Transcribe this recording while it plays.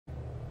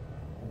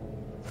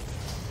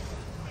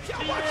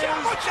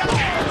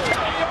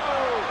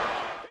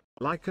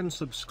Like and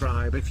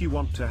subscribe if you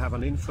want to have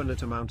an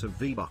infinite amount of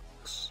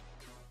V-Bucks.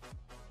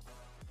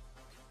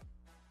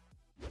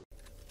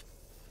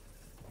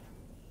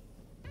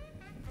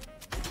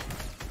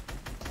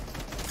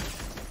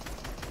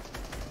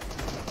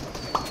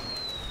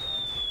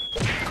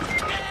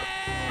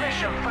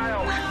 Mission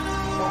failed.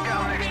 We'll get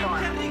 'em next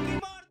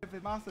time.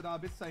 Was machst du da?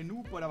 Bist du ein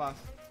Noob oder was?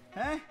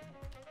 Hä?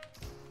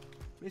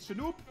 Bist du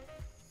Noob?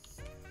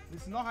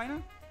 Ist noch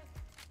einer?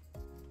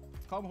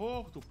 Komm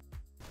hoch, du.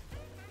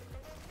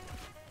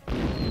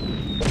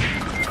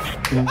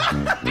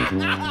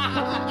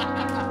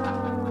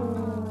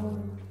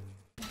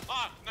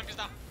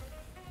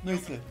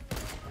 Nice.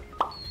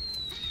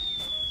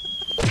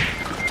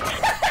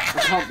 I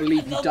can't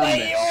believe you've done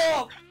this.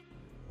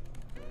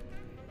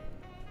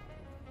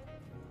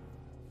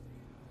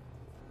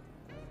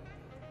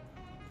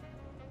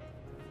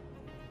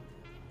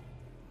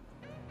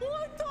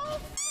 What the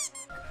f?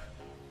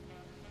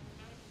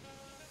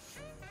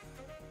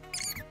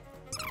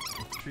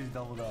 Tree's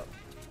doubled up.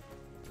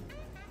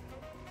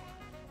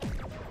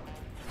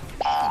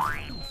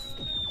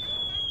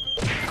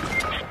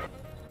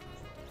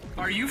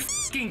 Are you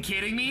f***ing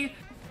kidding me?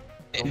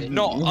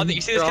 No,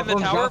 you see this kid in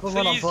the tower?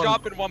 Please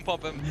drop and one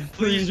pump him.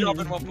 Please drop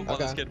and one pump on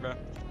this kid, bro.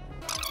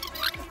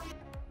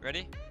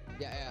 Ready?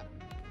 Yeah.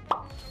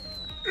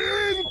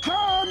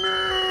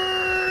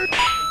 Incoming!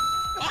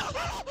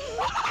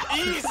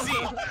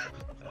 Easy!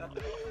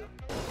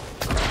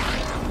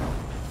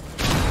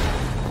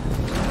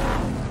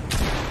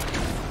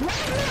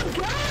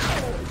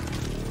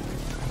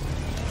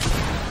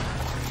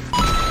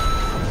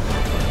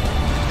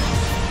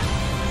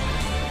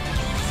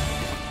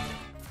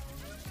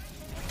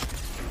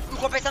 Não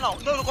compensa não,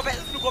 não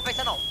compensa não, não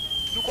compensa não.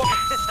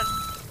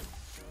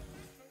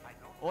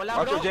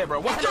 Hola,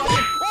 bro. What's up?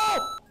 Oh!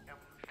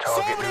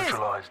 Target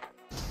neutralized.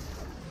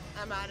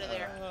 I'm out of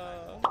there.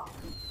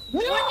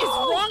 What is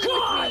wrong with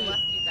me?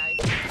 You guys.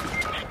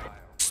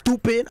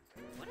 Stupid.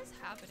 What is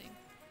happening?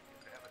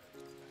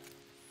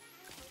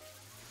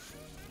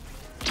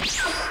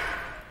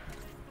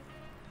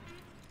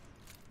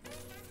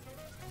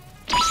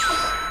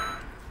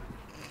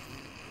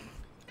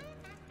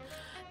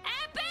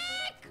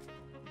 Epic!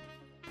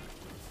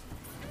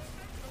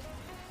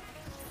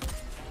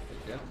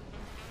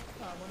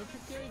 Ah, mano, eu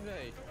fiquei,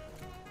 véi.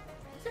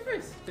 O que você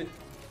fez?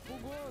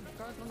 Bugou, o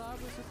cara entrou na água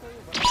e você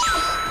caiu.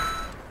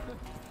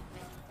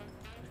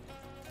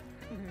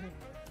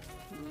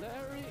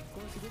 Larry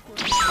conseguiu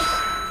correr.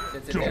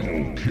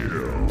 Double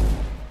kill.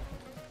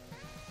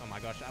 Oh my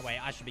gosh, wait,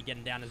 I should be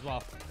getting down as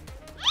well.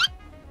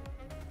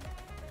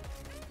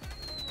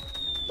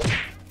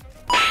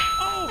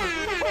 Oh!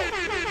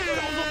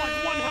 That was on like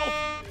 1 health!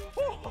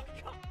 Oh my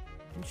god!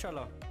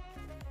 Inch'Allah.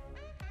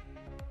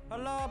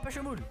 Allah, pêche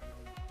à moule!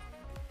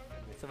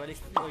 Ça va aller.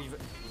 Oh, il va...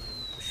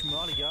 Je suis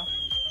mort, les gars.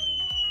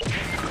 Je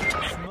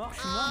suis mort,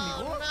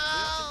 mais gros!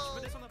 Tu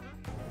peux descendre un peu?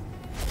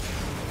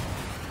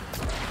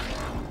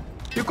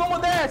 E como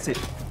desce?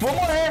 Vou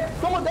morrer!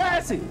 Como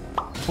desce?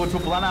 Putz,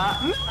 vou pular na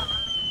água.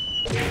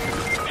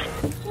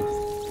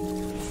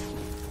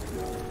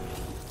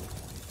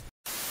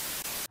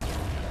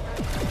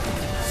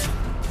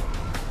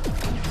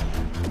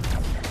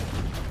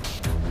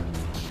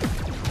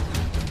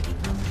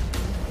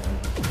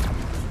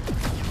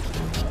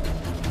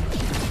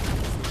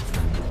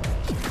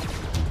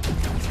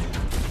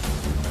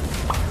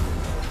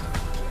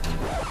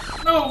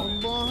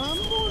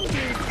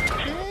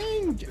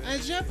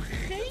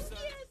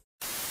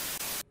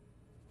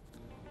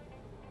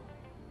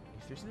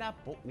 Esto es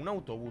un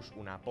autobús,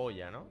 una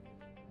polla, ¿no?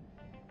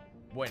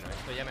 Bueno,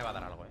 esto ya me va a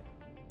dar algo,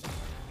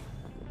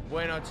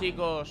 Bueno,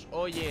 chicos,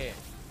 oye.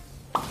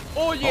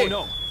 ¡Oye! Oh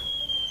no!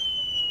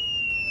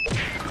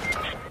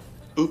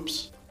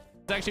 Oops.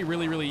 It's actually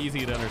really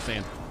easy to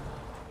understand.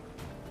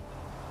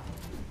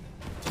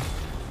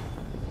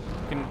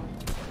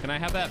 Can I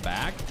have that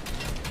back?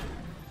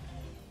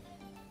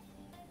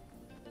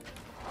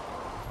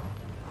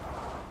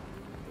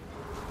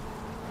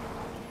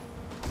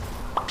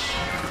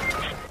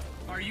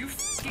 Are you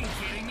f***ing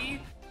kidding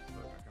me?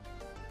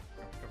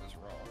 Got this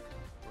rock.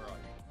 Where are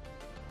you?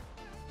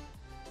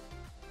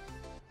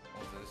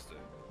 What's this do?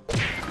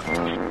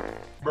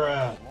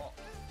 Bruh.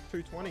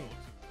 220.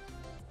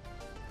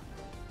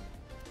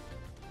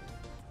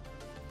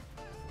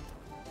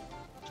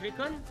 Tu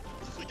déconnes?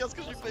 Regarde ce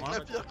que j'ai fait avec la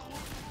pierre, gros.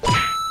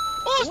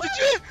 Oh, je l'ai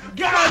tué!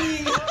 Gary!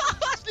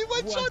 Je l'ai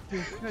one shot! Je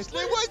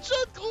l'ai one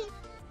shot, gros!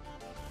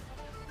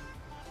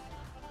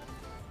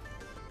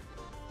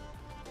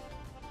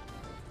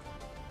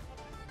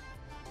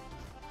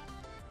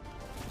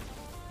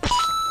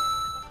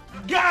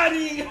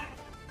 Gary!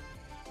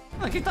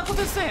 Mano, o que tá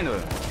acontecendo?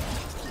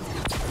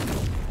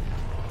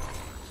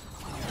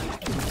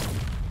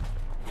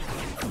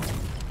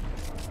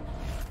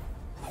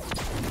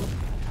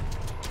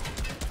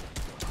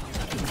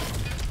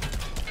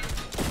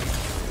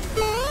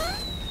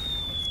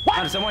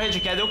 Mano, se eu morrer de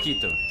queda, eu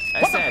quito.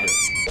 É sério.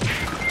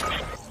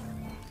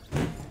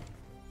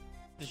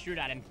 Just shoot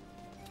at him.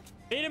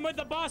 Hit him with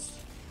the bus.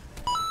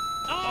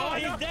 Oh,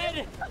 he's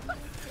dead.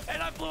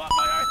 And I blew up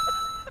my own.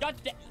 God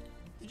damn.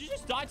 Did you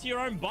just die to your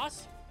own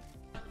bus?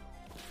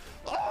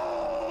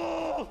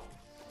 Oh!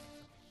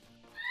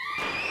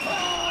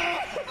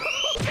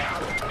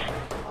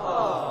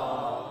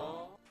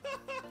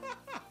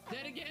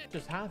 Dead again.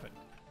 Just happened.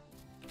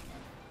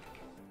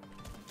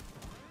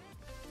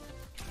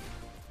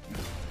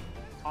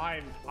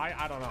 I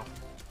don't know.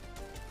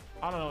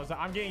 I don't know.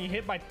 I'm getting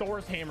hit by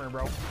Thor's hammer,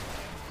 bro.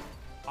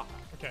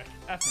 Okay,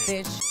 F me.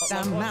 Fish the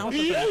Let's mouth.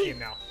 play that game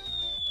now.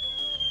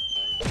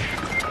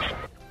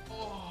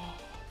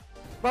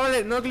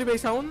 Vale, no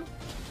clipéis aún.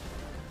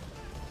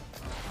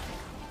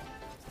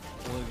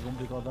 Joder, qué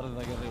complicado dar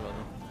desde aquí arriba,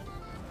 ¿no?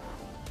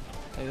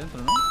 Ahí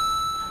dentro, ¿no?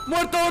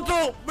 ¡Muerto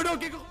otro! Bro,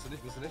 ¿qué co...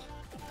 Bist du nicht?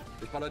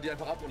 Ich baller die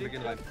einfach ab und wir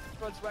gehen rein.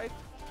 Kurz weit.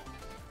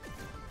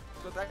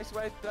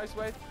 Gleich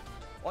weit.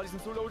 Oh, die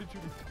sind so low, die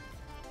Typen.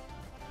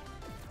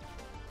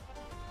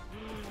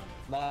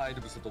 Nein,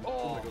 du bist so dumm.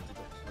 Oh mein Gott, die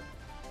Gott.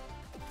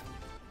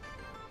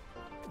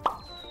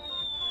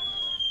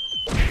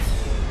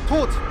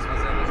 Tot! Das war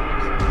sehr lustig.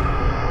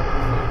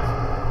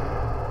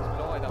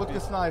 Gut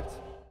gesniped.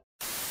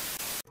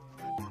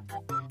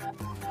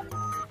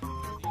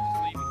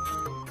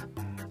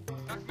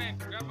 Duckman,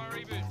 grab my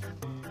reboot.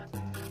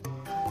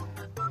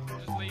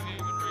 Just leave him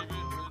and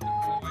reboot.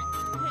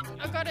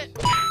 I got it.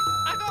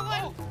 I got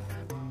one.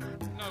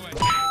 No way.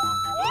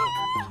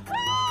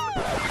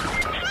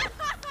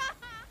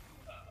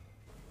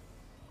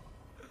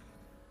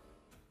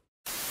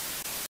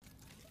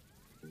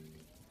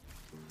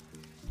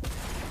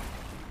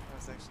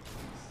 That's actually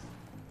nice.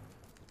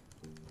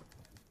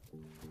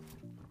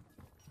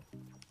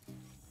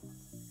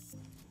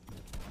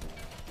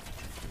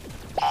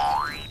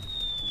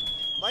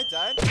 Am I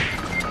dead?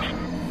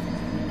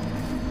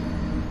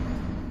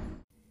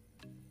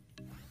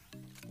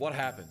 What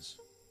happens?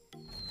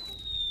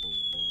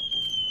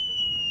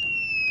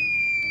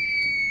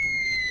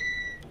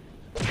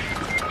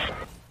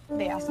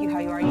 They ask you how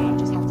you are, you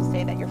just have to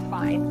say that you're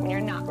fine when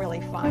you're not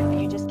really fine,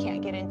 but you just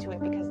can't get into it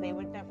because they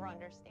would never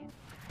understand.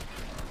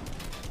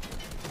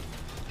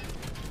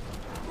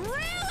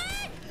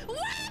 Really?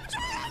 Whipped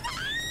him!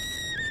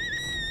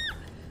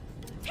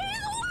 He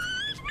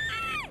whipped me!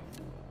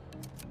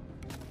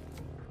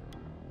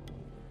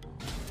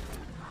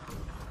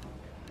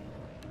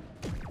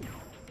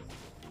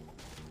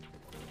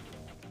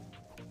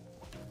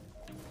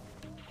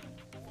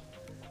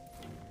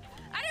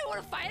 I didn't want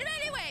to fight him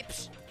anyway.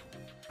 Psh.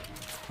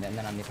 ¿De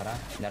dónde han disparado?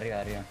 De arriba,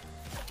 de arriba.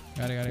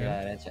 Gare, Y de gare, la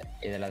gare. derecha.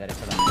 Y de la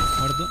derecha también.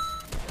 Muerto.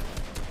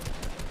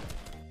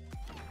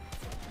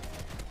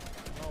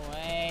 No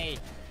way.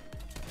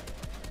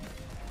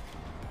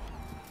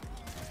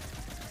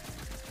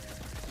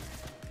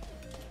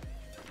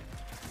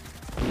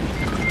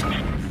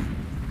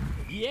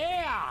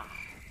 Yeah.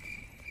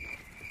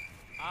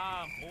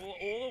 All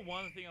the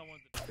one thing I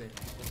wanted to do.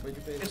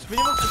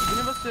 Subimos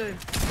você.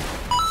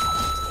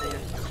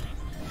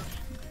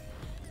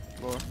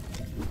 Boa.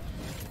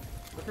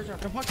 Vou fechar.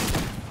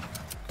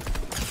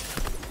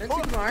 Tem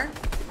que ar.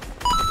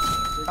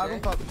 Caga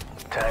top.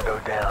 Tango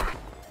down.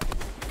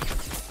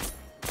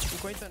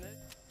 50, né?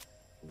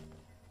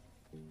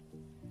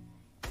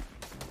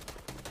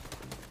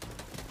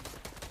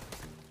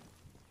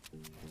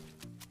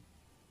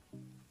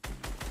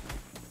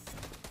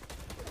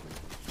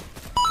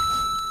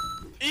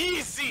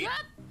 Easy!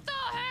 Get the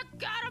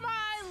heck out of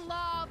my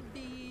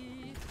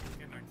lobby!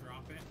 Can I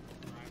drop it?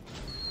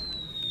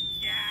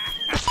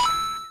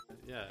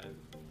 Yeah.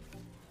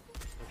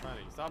 We're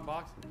trying to stop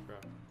boxing, bro.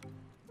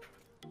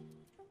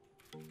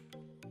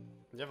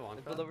 Do you have a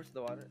launch pad? Over to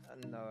the water.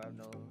 No, I have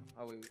no.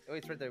 Oh wait,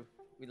 it's right there.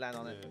 We land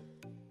on it.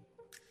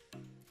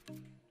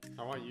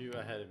 I want you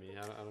ahead of me.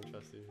 I don't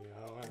trust you.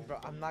 Bro,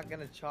 I'm not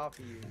gonna chop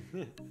you.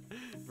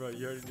 Bro,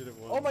 you already did it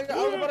once. Oh my god,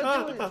 I was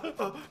about to do it.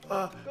 Go.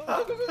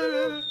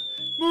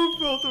 Move,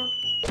 filter.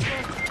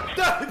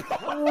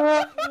 Oh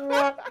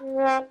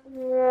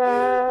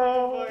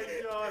my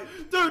god.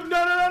 Dude,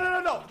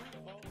 no.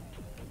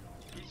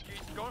 He's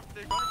going for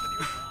the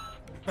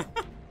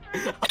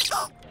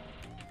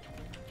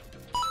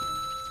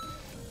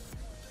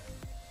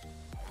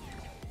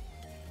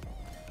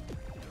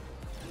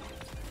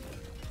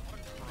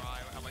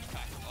how much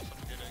tackle loss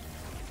I'm getting.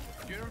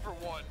 Get him for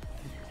one.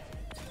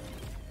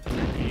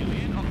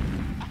 Alien? Oh.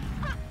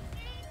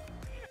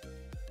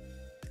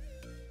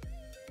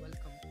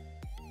 Welcome.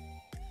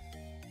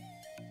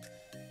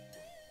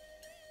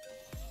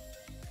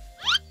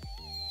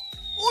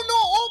 Oh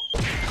no!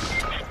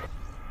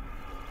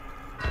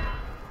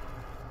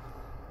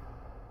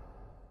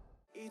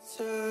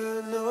 Eternal.